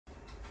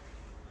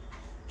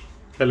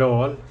Hello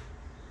all.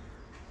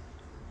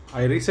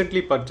 I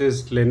recently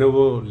purchased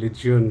Lenovo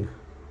LEGION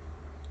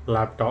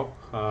laptop.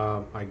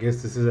 I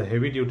guess this is a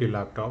heavy duty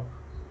laptop.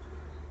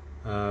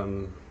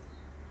 Um,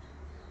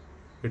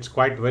 it's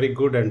quite very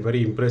good and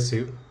very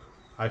impressive.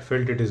 I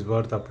felt it is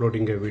worth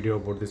uploading a video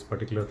about this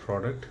particular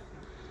product.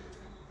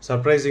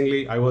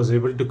 Surprisingly, I was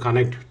able to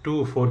connect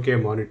two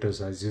 4K monitors,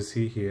 as you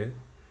see here,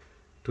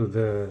 to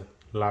the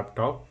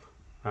laptop,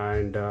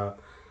 and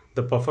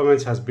the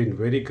performance has been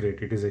very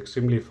great. It is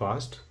extremely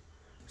fast.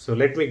 So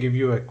let me give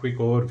you a quick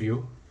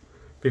overview.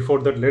 Before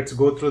that, let's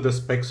go through the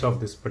specs of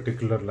this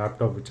particular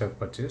laptop which I've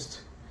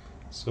purchased.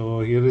 So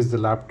here is the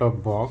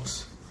laptop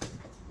box,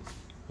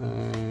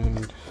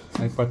 and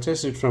I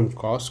purchased it from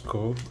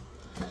Costco,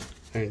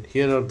 and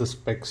here are the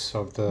specs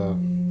of the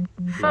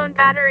phone.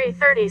 Battery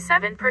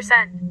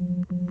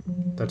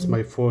 37%. That's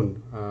my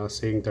phone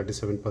saying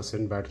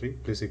 37% battery,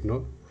 please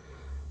ignore.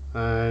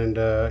 And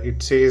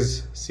it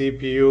says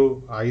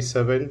CPU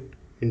i7,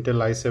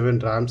 Intel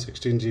i7, RAM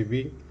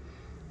 16GB,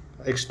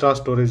 extra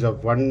storage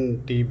of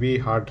 1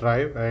 TB hard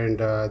drive, and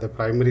the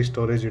primary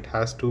storage it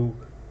has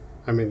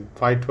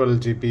 512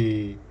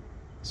 GB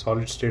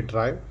solid state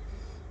drive,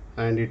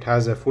 and it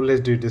has a full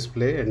HD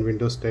display and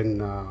Windows 10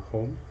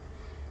 home.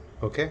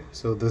 Okay,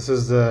 so this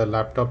is the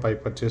laptop I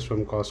purchased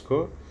from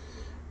Costco.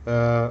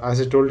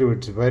 As I told you,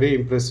 it's very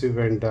impressive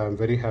and I'm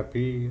very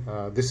happy.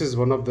 This is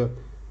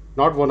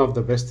not one of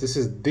the best, this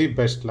is the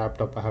best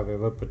laptop I have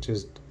ever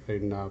purchased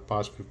in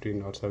past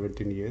 15 or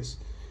 17 years.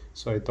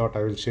 So I thought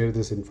I will share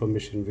this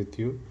information with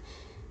you,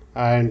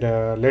 and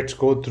let's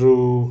go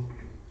through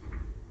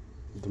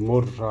the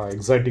more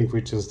exciting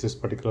features this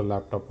particular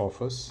laptop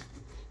offers.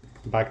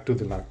 Back to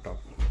the laptop.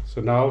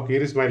 So now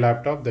here is my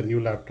laptop, the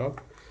new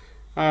laptop.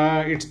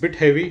 It's a bit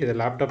heavy, the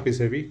laptop is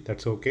heavy,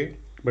 that's okay,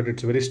 but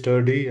it's very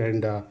sturdy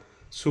and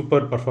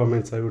super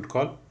performance, I would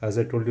call. As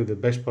I told you, the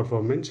best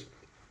performance.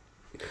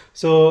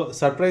 So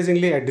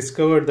surprisingly, I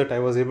discovered that I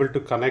was able to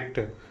connect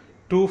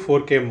two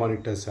 4K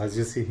monitors. As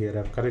you see here,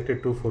 I've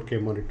connected two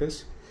 4K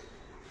monitors.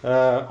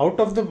 Out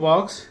of the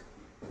box,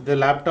 the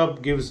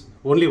laptop gives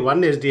only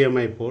one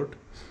HDMI port.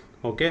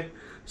 Okay,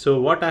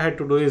 so what I had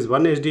to do is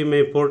one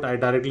HDMI port I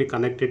directly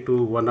connected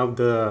to one of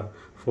the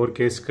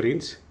 4K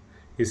screens.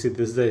 You see,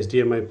 this is the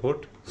HDMI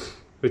port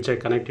which I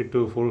connected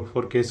to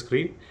 4K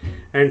screen,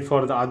 and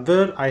for the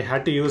other I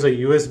had to use a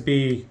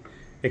USB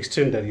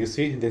extender. You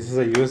see, this is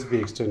a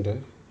USB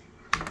extender,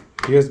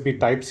 USB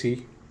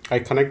Type-C. I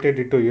connected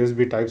it to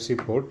USB Type-C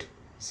port,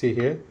 see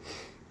here,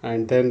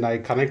 and then I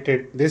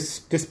connected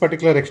this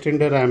particular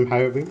extender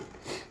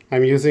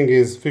I'm using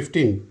is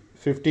 15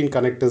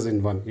 connectors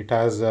in one. It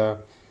has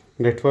a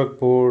network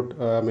port,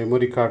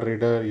 memory card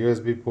reader,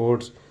 USB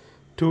ports,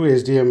 two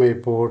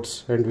HDMI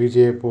ports, and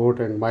VGA port,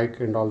 and mic,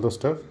 and all those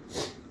stuff.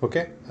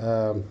 Okay,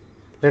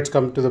 let's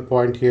come to the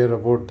point here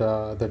about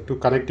the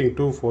connecting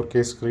two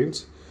 4K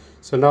screens.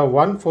 So now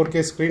one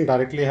 4K screen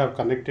directly I have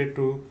connected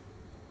to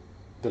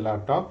the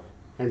laptop,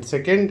 and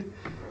second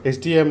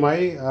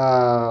HDMI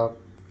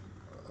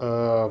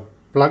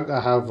plug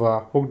I have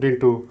hooked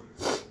into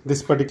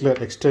this particular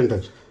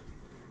extender,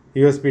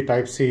 USB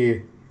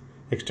Type-C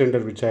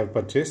extender, which I have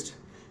purchased.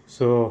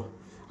 So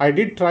I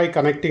did try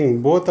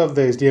connecting both of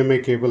the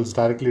HDMI cables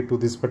directly to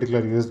this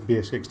particular USB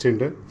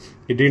extender.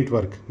 It didn't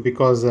work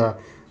because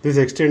this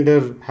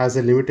extender has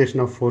a limitation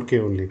of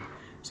 4K only.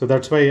 So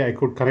that's why I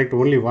could connect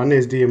only one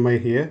HDMI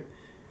here,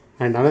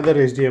 and another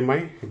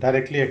HDMI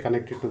directly I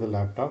connected to the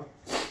laptop.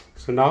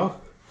 So now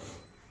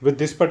with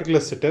this particular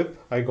setup,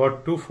 I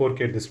got two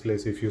 4K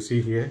displays. If you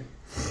see here,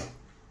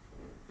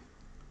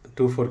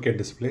 two 4K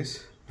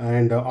displays,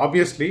 and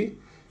obviously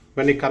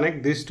when I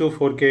connect these two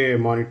 4K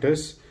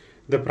monitors,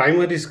 the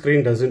primary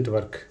screen doesn't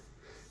work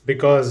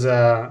because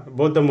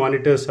both the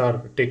monitors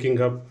are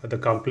taking up the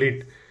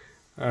complete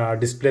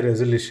display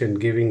resolution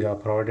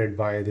provided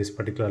by this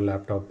particular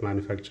laptop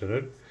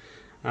manufacturer.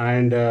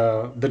 And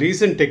the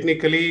reason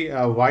technically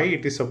why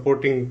it is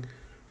supporting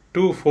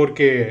two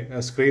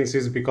 4K screens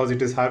is because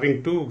it is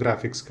having two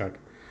graphics card.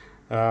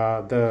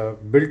 The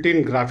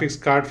built-in graphics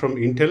card from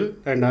Intel,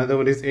 and another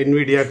one is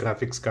nvidia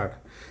graphics card.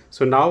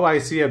 So now I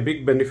see a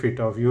big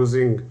benefit of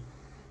using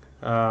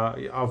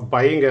of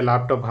buying a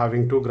laptop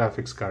having two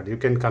graphics card. You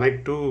can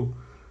connect two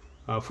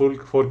full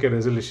 4K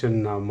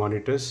resolution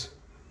monitors.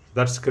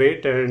 That's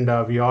great, and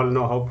we all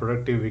know how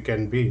productive we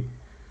can be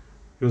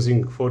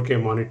using 4K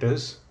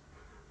monitors.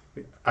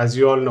 As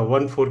you all know,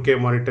 one 4K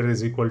monitor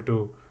is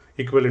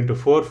equivalent to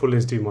 4 full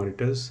HD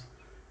monitors,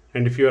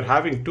 and if you are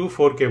having two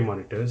 4K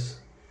monitors,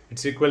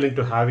 it's equivalent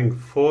to having 8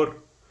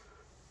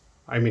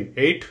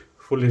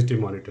 full HD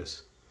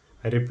monitors.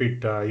 I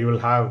repeat, you will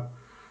have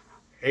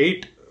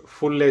 8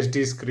 full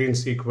HD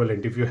screens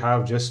equivalent if you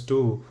have just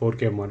two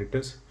 4K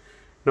monitors.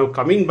 Now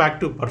coming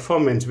back to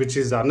performance, which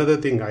is another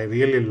thing I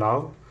really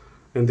love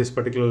in this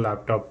particular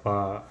laptop.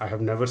 I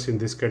have never seen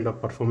this kind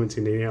of performance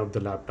in any of the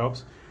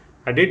laptops.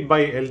 I did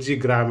buy LG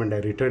Gram and I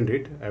returned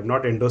it. I'm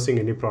not endorsing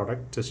any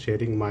product, just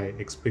sharing my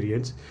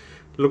experience.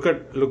 Look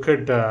at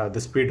the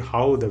speed,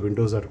 how the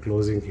windows are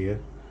closing here.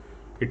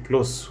 It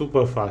closes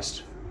super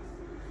fast.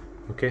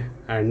 Okay,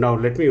 and now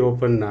let me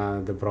open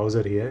the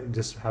browser here.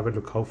 Just have a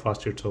look how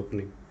fast it's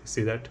opening. You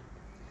see that?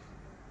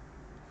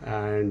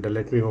 And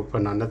let me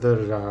open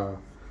another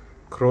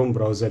Chrome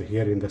browser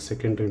here in the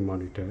secondary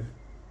monitor.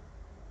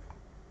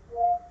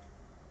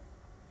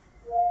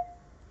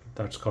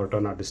 That's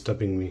Cortana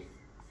disturbing me.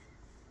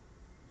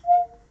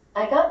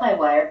 I got my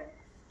wire.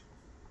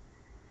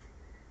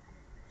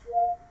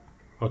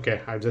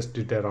 Okay, I just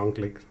did a wrong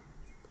click.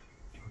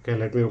 Okay,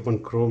 let me open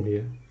Chrome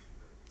here.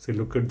 See,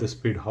 look at the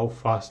speed, how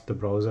fast the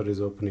browser is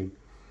opening.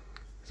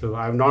 So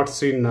I've not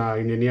seen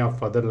in any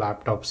of other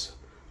laptops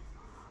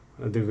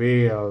the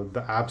way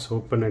the apps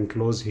open and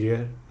close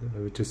here,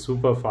 which is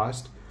super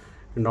fast.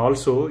 And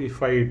also,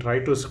 if I try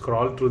to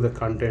scroll through the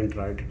content,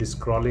 right, it is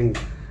scrolling,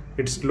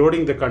 it's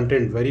loading the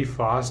content very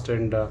fast,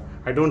 and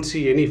I don't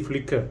see any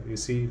flicker. You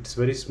see, it's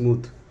very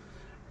smooth.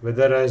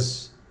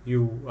 Whereas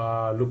you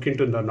look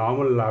into the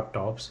normal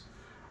laptops,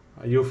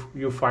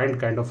 you find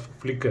kind of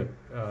flicker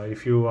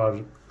if you are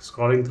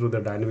scrolling through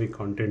the dynamic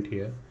content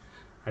here.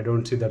 I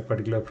don't see that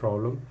particular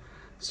problem.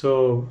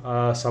 So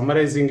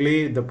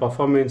summarizingly, the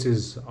performance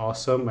is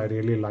awesome. I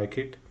really like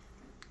it,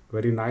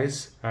 very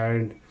nice.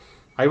 And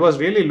I was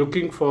really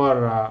looking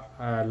for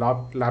a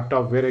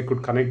laptop where I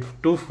could connect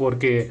two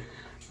 4K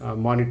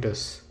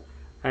monitors,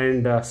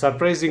 and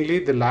surprisingly,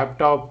 the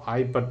laptop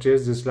I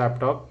purchased, this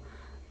laptop,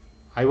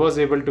 I was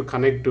able to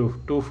connect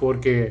to two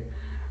 4K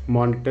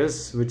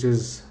monitors, which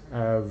is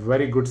a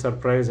very good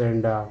surprise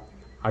and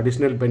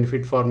additional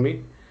benefit for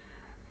me,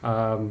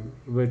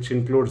 which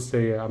includes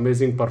the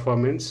amazing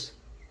performance.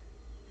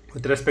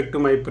 With respect to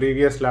my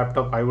previous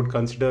laptop, I would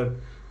consider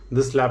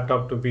this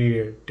laptop to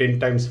be 10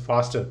 times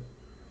faster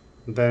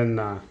than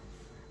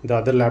the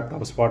other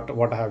laptops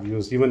what I have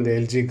used. Even the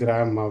LG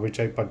Gram which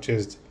I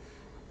purchased,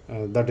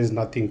 that is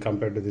nothing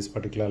compared to this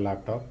particular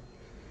laptop.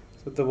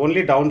 So the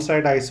only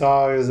downside I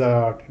saw is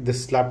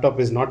this laptop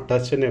is not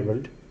touch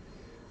enabled.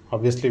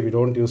 Obviously we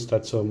don't use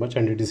touch so much,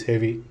 and it is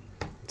heavy.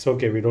 It's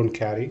okay, we don't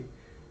carry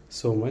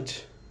so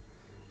much.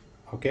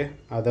 Okay,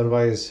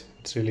 otherwise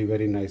it's really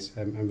very nice.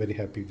 I'm very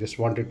happy. Just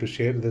wanted to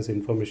share this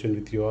information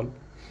with you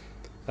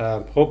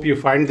all. Hope you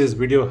find this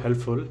video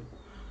helpful.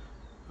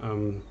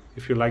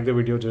 If you like the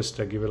video, just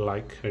give a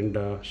like and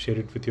share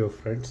it with your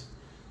friends.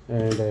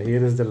 And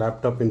here is the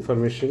laptop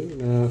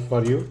information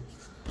for you.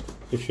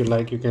 If you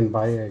like, you can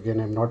buy. Again,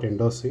 I'm not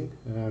endorsing,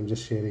 I'm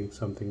just sharing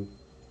something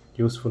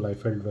useful. I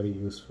felt very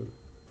useful.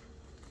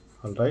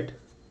 All right,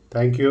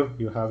 thank you.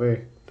 You have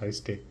a nice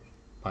day.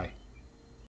 Bye.